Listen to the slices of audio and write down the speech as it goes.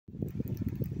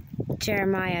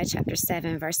Jeremiah chapter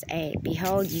 7, verse 8.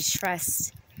 Behold, ye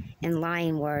trust in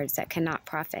lying words that cannot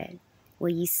profit. Will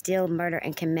ye still murder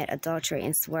and commit adultery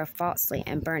and swear falsely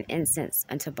and burn incense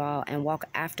unto Baal and walk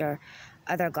after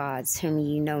other gods whom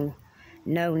ye know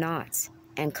not,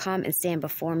 and come and stand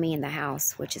before me in the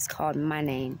house which is called my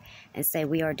name, and say,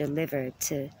 we are delivered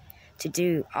to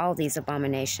do all these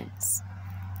abominations?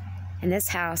 And this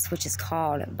house which is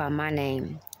called by my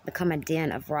name become a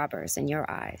den of robbers in your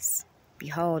eyes.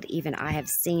 Behold, even I have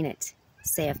seen it,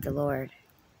 saith the Lord.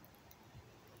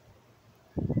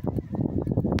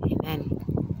 Amen.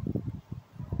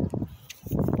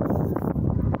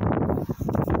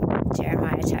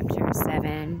 Jeremiah chapter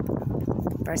 7,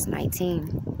 verse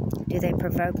 19. Do they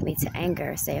provoke me to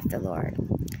anger, saith the Lord?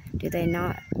 Do they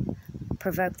not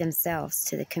provoke themselves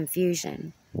to the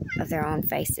confusion of their own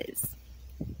faces?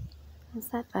 What's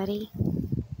that, buddy?